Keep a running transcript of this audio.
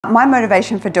My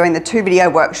motivation for doing the 2-video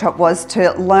workshop was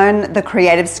to learn the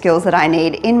creative skills that I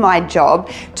need in my job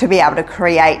to be able to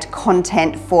create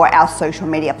content for our social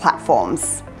media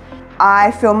platforms.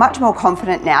 I feel much more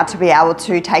confident now to be able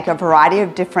to take a variety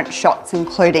of different shots,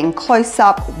 including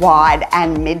close-up, wide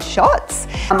and mid shots.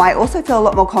 I also feel a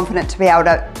lot more confident to be able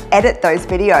to edit those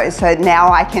videos. So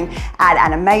now I can add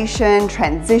animation,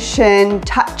 transition,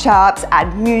 touch-ups,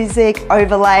 add music,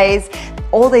 overlays,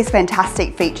 all these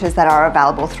fantastic features that are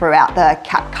available throughout the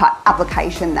CapCut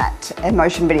application that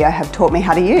Emotion Video have taught me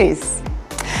how to use.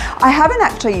 I haven't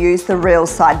actually used the Reels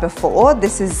side before.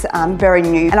 This is very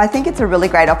new, and I think it's a really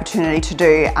great opportunity to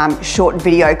do short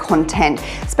video content,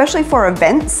 especially for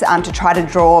events, to try to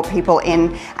draw people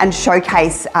in and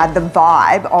showcase the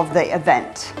vibe of the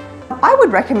event. I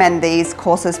would recommend these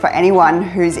courses for anyone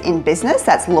who's in business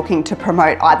that's looking to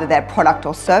promote either their product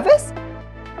or service.